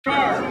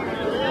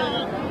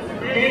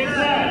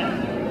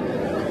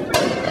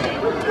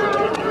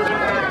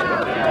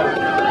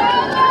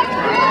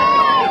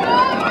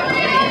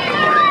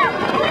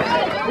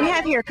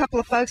a couple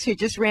of folks who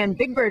just ran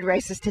Big Bird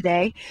races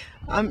today.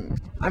 On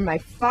my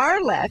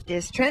far left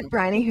is Trent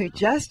Briney, who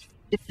just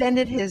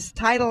defended his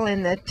title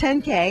in the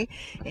 10K.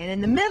 And in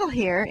the middle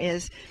here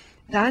is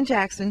Don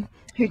Jackson,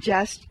 who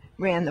just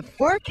ran the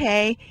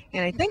 4K,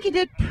 and I think he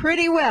did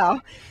pretty well.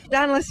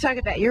 Don, let's talk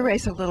about your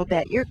race a little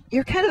bit.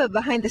 You're kind of a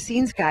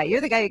behind-the-scenes guy.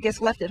 You're the guy who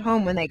gets left at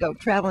home when they go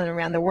traveling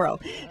around the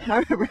world,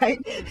 right?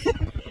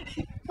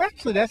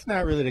 Actually, that's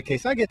not really the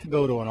case. I get to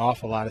go to an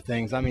awful lot of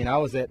things. I mean, I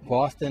was at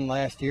Boston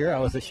last year. I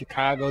was at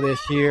Chicago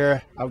this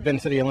year. I've been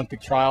to the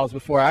Olympic trials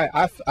before.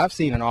 I've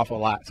seen an awful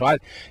lot. So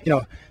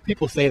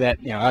people say that,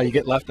 oh, you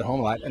get left at home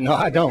a lot. No,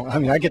 I don't. I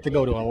mean, I get to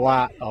go to a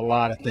lot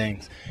of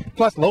things.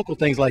 Plus local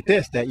things like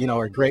this that,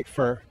 are great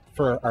for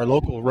our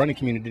local running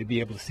community to be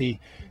able to see,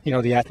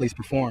 the athletes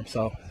perform.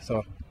 So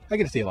I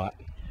get to see a lot.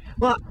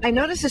 Well, I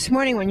noticed this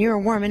morning when you were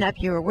warming up,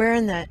 you were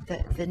wearing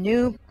the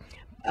new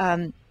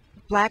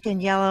black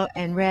and yellow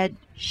and red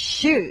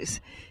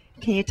shoes.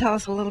 Can you tell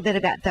us a little bit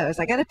about those?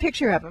 I got a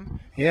picture of them.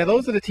 Yeah,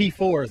 those are the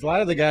T4s. A lot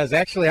of the guys,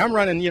 actually, I'm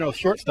running,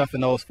 short stuff in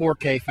those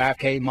 4K,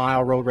 5K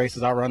mile road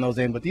races. I'll run those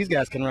in, but these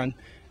guys can run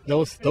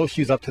those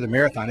shoes up to the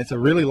marathon. It's a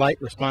really light,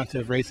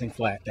 responsive racing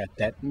flat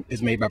that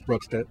is made by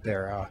Brooks.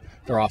 They're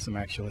awesome,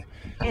 actually.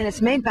 And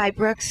it's made by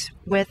Brooks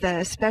with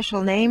a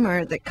special name,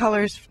 or the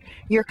colors,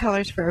 your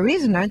colors, for a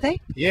reason, aren't they?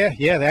 Yeah.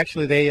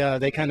 Actually,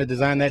 they kind of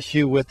designed that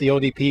shoe with the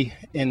ODP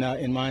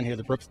in mind here,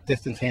 the Brooks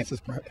Distance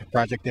Enhancers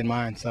project in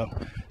mind. So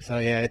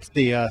yeah, it's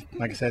the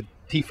like I said,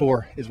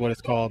 T4 is what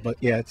it's called. But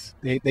yeah,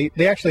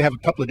 they actually have a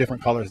couple of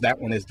different colors. That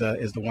one is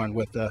the one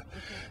with the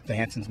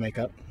Hanson's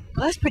makeup.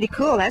 Well, that's pretty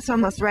cool. That's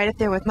almost right up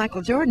there with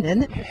Michael Jordan,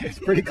 isn't it? It's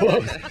pretty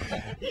close.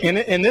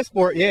 In this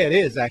sport, yeah, it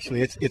is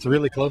actually. It's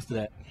really close to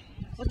that.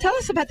 Well, tell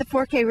us about the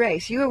 4K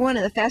race. You were one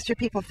of the faster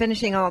people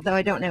finishing, although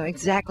I don't know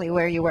exactly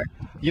where you were.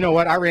 You know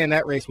what? I ran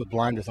that race with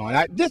blinders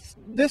on.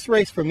 This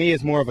race for me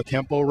is more of a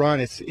tempo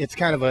run. It's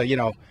kind of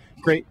a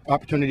great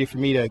opportunity for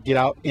me to get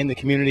out in the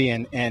community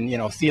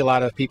and see a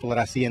lot of people that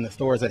I see in the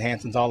stores at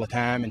Hanson's all the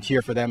time and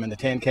cheer for them in the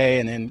 10K,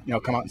 and then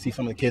come out and see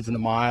some of the kids in the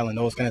mile and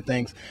those kind of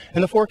things.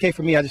 And the 4K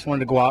for me, I just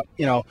wanted to go out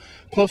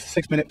close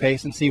to 6-minute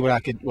pace and see what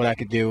I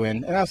could do,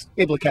 and I was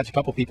able to catch a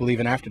couple people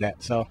even after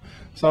that. So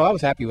I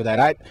was happy with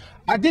that.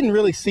 I didn't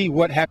really see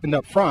what happened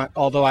up front,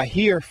 although I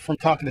hear from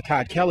talking to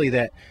Todd Kelly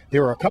that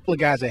there were a couple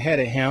of guys ahead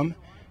of him.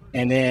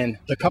 And then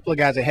the couple of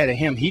guys ahead of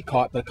him he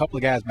caught, but a couple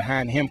of guys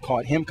behind him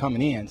caught him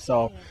coming in.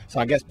 So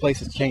I guess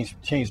places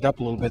changed up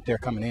a little bit there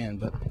coming in.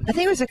 But I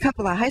think it was a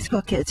couple of high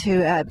school kids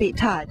who beat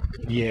Todd.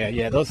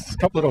 Yeah, those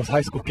couple of those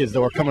high school kids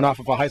that were coming off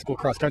of a high school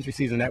cross country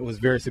season that was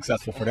very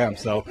successful for them.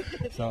 So.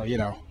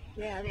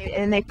 Yeah,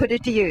 and they put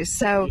it to use.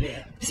 So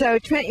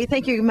Trent, you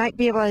think you might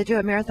be able to do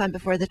a marathon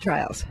before the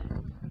trials?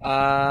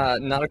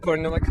 Not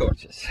according to my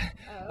coaches.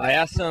 I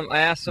asked them,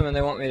 and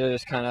they want me to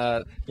just kind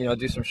of,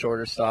 do some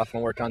shorter stuff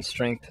and work on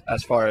strength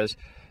as far as,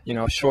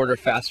 shorter,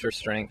 faster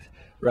strength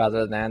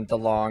rather than the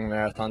long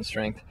marathon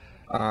strength.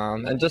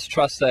 And just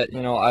trust that,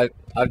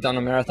 I've done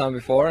a marathon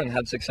before and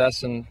had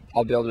success, and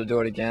I'll be able to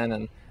do it again.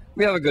 And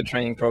we have a good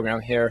training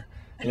program here,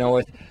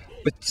 with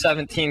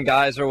 17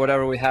 guys or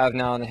whatever we have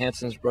now in the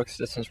Hanson's Brooks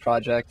Distance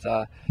Project.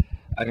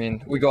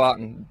 We go out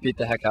and beat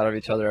the heck out of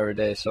each other every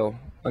day. So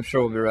I'm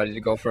sure we'll be ready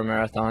to go for a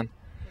marathon.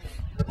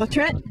 Well,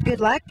 Trent, good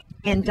luck.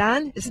 And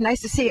Don, it's nice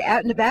to see you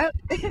out and about.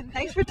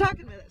 Thanks for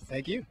talking with us.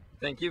 Thank you.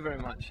 Thank you very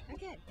much.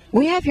 Okay.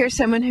 We have here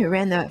someone who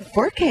ran the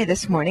 4K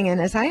this morning,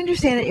 and as I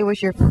understand it, it was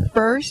your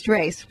first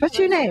race. What's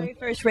your name? Very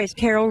first race,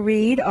 Carol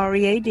Reed,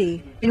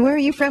 R-E-A-D. And where are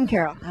you from,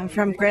 Carol? I'm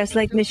from Grass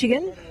Lake,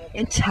 Michigan.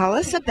 And tell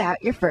us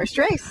about your first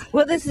race.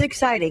 Well, this is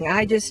exciting.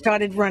 I just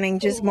started running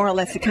just more or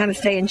less to kind of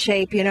stay in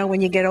shape. When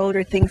you get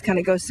older, things kind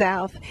of go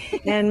south.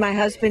 And my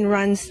husband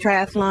runs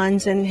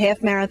triathlons and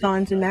half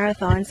marathons and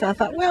marathons. So I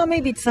thought, well,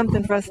 maybe it's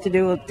something for us to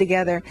do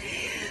together.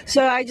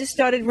 So I just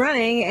started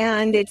running,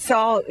 and it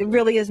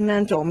really is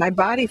mental. My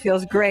body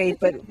feels great,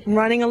 but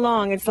running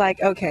along, it's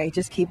like, okay,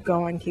 just keep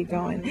going, keep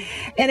going.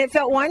 And it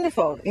felt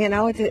wonderful,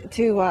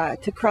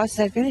 to cross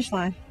that finish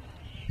line.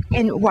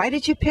 And why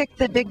did you pick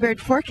the Big Bird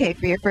 4K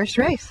for your first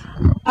race?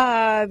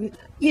 Our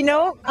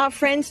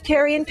friends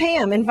Terry and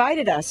Pam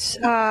invited us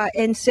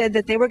and said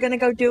that they were going to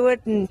go do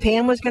it, and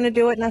Pam was going to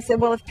do it. And I said,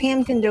 well, if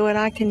Pam can do it,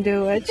 I can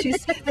do it.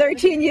 She's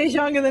 13 years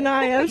younger than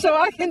I am, so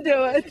I can do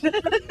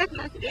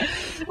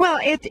it. Well,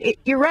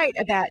 you're right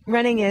about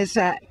running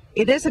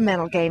it is a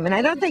mental game, and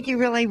I don't think you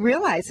really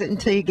realize it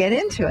until you get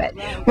into it.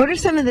 What are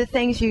some of the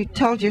things you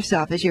told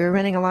yourself as you were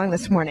running along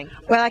this morning?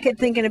 Well, I kept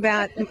thinking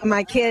about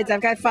my kids.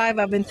 I've got 5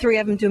 of them, 3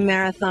 of them do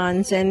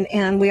marathons,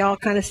 and we all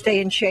kind of stay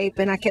in shape,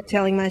 and I kept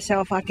telling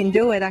myself, I can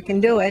do it,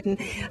 and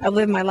I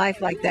live my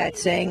life like that,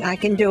 saying I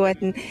can do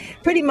it, and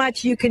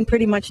you can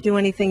pretty much do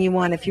anything you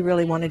want if you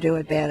really want to do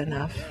it bad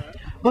enough.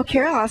 Well,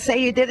 Carol, I'll say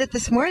you did it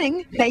this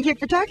morning. Thank you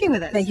for talking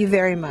with us. Thank you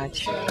very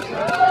much.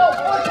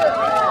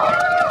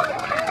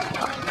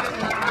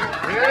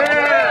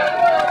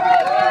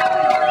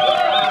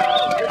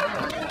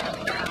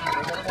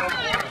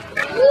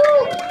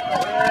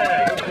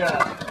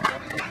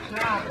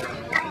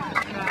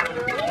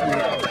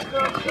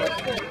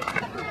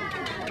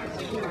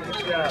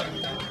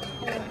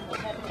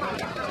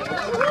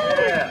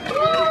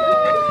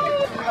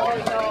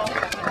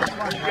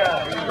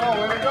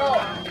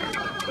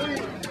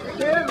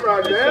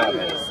 There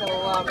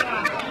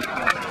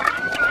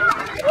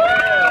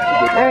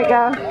we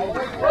go.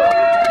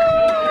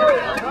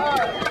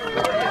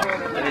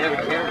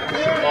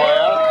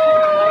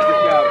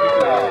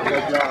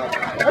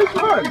 Nice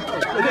run.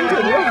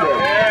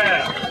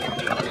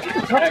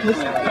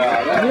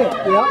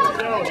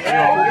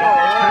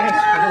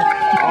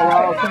 All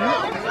right, okay.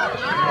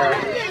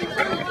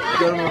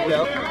 Get him up.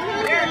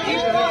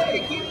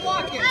 Keep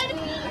walking.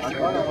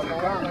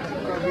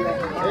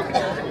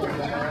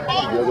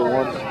 The other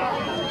one.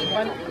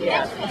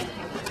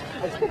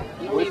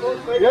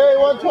 Yay,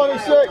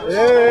 126.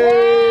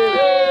 Yay.